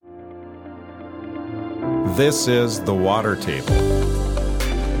This is The Water Table.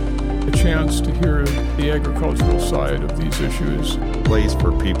 A chance to hear the agricultural side of these issues. A place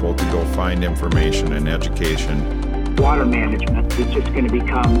for people to go find information and education. Water management is just going to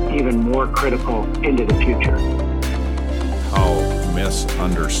become even more critical into the future. How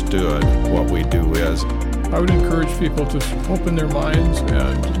misunderstood what we do is. I would encourage people to open their minds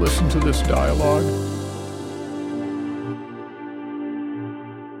and listen to this dialogue.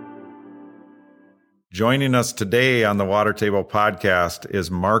 Joining us today on the Water Table podcast is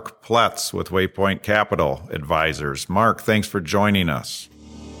Mark Pletts with Waypoint Capital Advisors. Mark, thanks for joining us.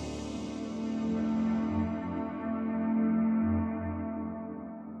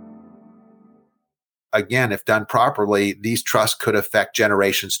 Again, if done properly, these trusts could affect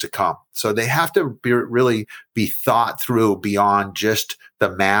generations to come. So they have to really be thought through beyond just the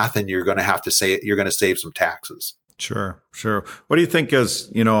math, and you're going to have to say you're going to save some taxes. Sure. What do you think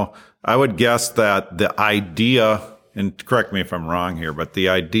is, I would guess that the idea, and correct me if I'm wrong here, but the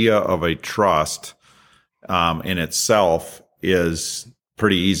idea of a trust in itself is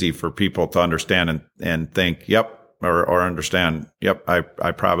pretty easy for people to understand and think, yep, or understand, yep,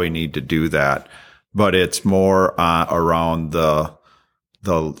 I probably need to do that. But it's more around the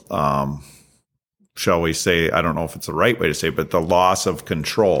shall we say, I don't know if it's the right way to say it, but the loss of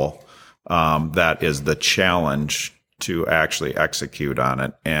control that is the challenge to actually execute on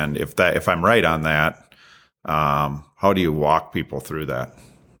it. And if I'm right on that, how do you walk people through that?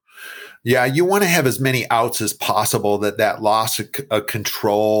 Yeah, you want to have as many outs as possible. That loss of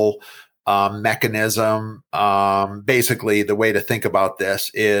control mechanism. Basically, the way to think about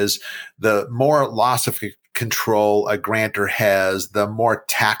this is the more loss of control a grantor has, the more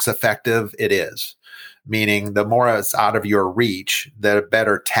tax effective it is. Meaning, the more it's out of your reach, the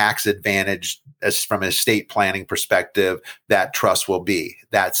better tax advantage as from an estate planning perspective that trust will be.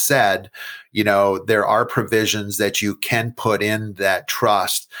 That said, there are provisions that you can put in that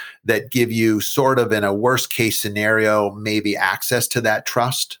trust that give you sort of in a worst case scenario, maybe access to that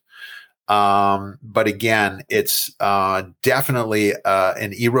trust. But again, it's definitely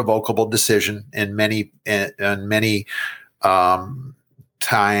an irrevocable decision in many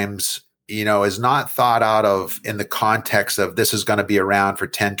times, is not thought out of in the context of this is going to be around for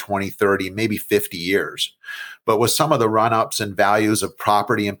 10, 20, 30, maybe 50 years. But with some of the run-ups and values of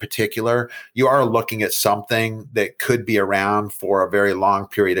property in particular, you are looking at something that could be around for a very long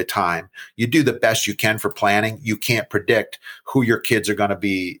period of time. You do the best you can for planning. You can't predict who your kids are going to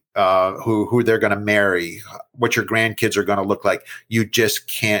be, who they're going to marry, what your grandkids are going to look like. You just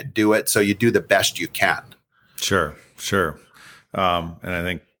can't do it. So you do the best you can. Sure. And I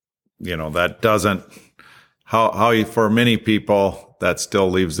think, that doesn't, for many people, that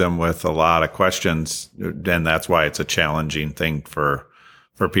still leaves them with a lot of questions. And that's why it's a challenging thing for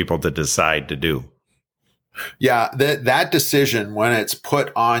people to decide to do. Yeah, that decision, when it's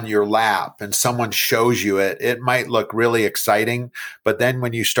put on your lap and someone shows you it, it might look really exciting. But then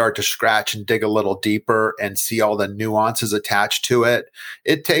when you start to scratch and dig a little deeper and see all the nuances attached to it,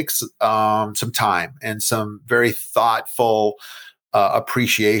 it takes some time and some very thoughtful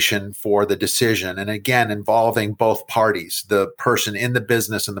appreciation for the decision. And again, involving both parties, the person in the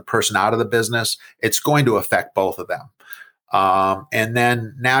business and the person out of the business, it's going to affect both of them. And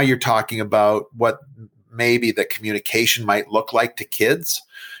then now you're talking about what maybe the communication might look like to kids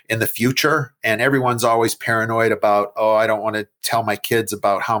in the future. And everyone's always paranoid about, I don't want to tell my kids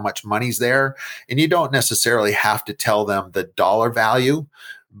about how much money's there. And you don't necessarily have to tell them the dollar value.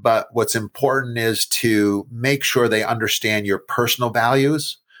 But what's important is to make sure they understand your personal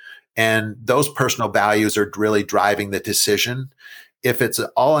values. And those personal values are really driving the decision. If it's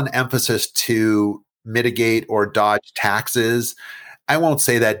all an emphasis to mitigate or dodge taxes, I won't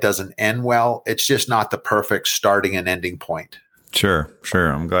say that doesn't end well. It's just not the perfect starting and ending point. Sure.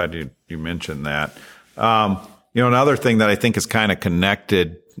 I'm glad you mentioned that. Another thing that I think is kind of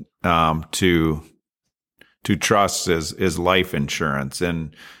connected to trusts is life insurance.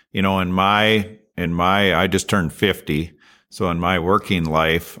 And, in my, I just turned 50. So in my working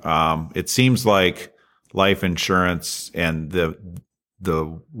life, it seems like life insurance and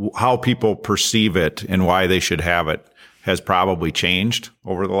the how people perceive it and why they should have it has probably changed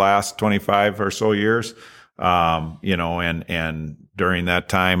over the last 25 or so years. And during that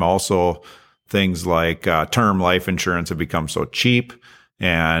time also things like term life insurance have become so cheap.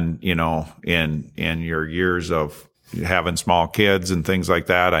 And, in your years of having small kids and things like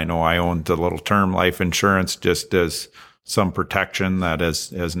that, I know I owned a little term life insurance just as some protection that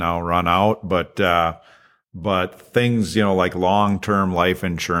has now run out. But things, like long-term life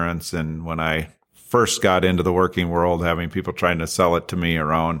insurance, and when I first got into the working world, having people trying to sell it to me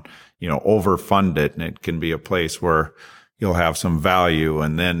around, overfund it. And it can be a place where you'll have some value,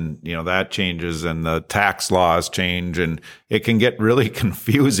 and then, that changes and the tax laws change, and it can get really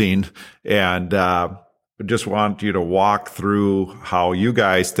confusing. And, I just want you to walk through how you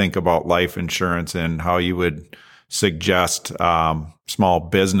guys think about life insurance and how you would suggest, small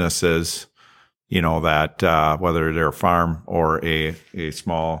businesses, that, whether they're a farm or a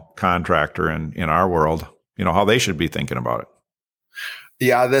small contractor in our world, how they should be thinking about it.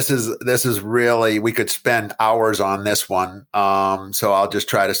 Yeah, this is really, we could spend hours on this one. So I'll just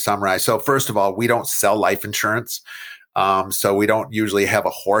try to summarize. So first of all, we don't sell life insurance. So we don't usually have a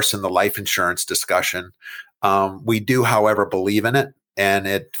horse in the life insurance discussion. We do, however, believe in it, and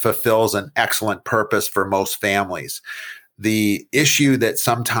it fulfills an excellent purpose for most families. The issue that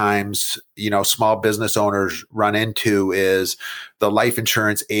sometimes, small business owners run into is the life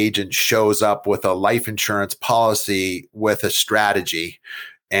insurance agent shows up with a life insurance policy with a strategy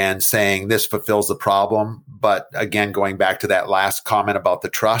and saying this fulfills the problem. But again, going back to that last comment about the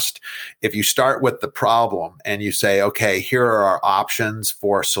trust, if you start with the problem and you say, okay, here are our options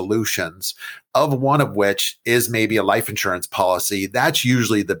for solutions, of one of which is maybe a life insurance policy, that's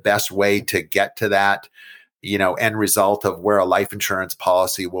usually the best way to get to that end result of where a life insurance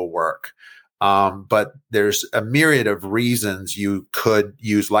policy will work. But there's a myriad of reasons you could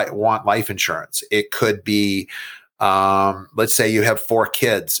want life insurance. It could be, let's say you have 4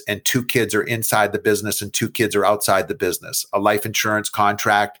 kids and 2 kids are inside the business and 2 kids are outside the business. A life insurance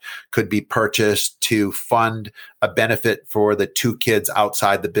contract could be purchased to fund a benefit for the 2 kids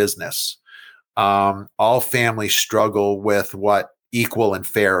outside the business. All families struggle with what equal and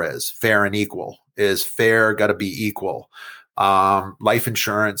fair is. Fair and equal. Is fair got to be equal? Life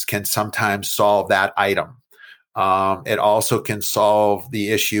insurance can sometimes solve that item. It also can solve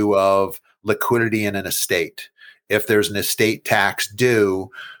the issue of liquidity in an estate. If there's an estate tax due,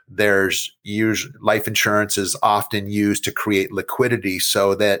 life insurance is often used to create liquidity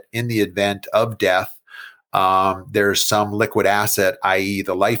so that in the event of death, there's some liquid asset, i.e.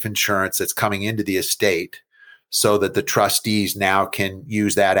 the life insurance that's coming into the estate, so that the trustees now can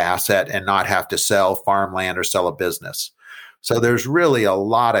use that asset and not have to sell farmland or sell a business. So there's really a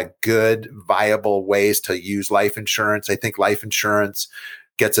lot of good, viable ways to use life insurance. I think life insurance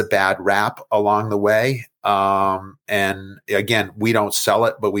gets a bad rap along the way. And again, we don't sell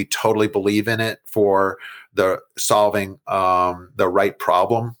it, but we totally believe in it for the solving the right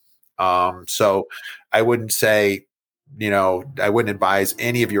problem. So I wouldn't say, I wouldn't advise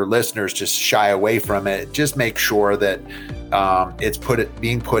any of your listeners just shy away from it. Just make sure that it's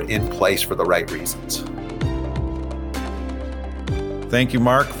being put in place for the right reasons. Thank you,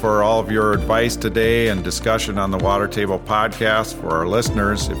 Mark, for all of your advice today and discussion on the Water Table podcast. For our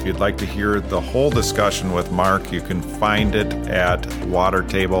listeners, if you'd like to hear the whole discussion with Mark, you can find it at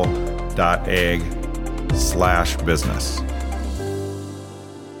watertable.ag/business.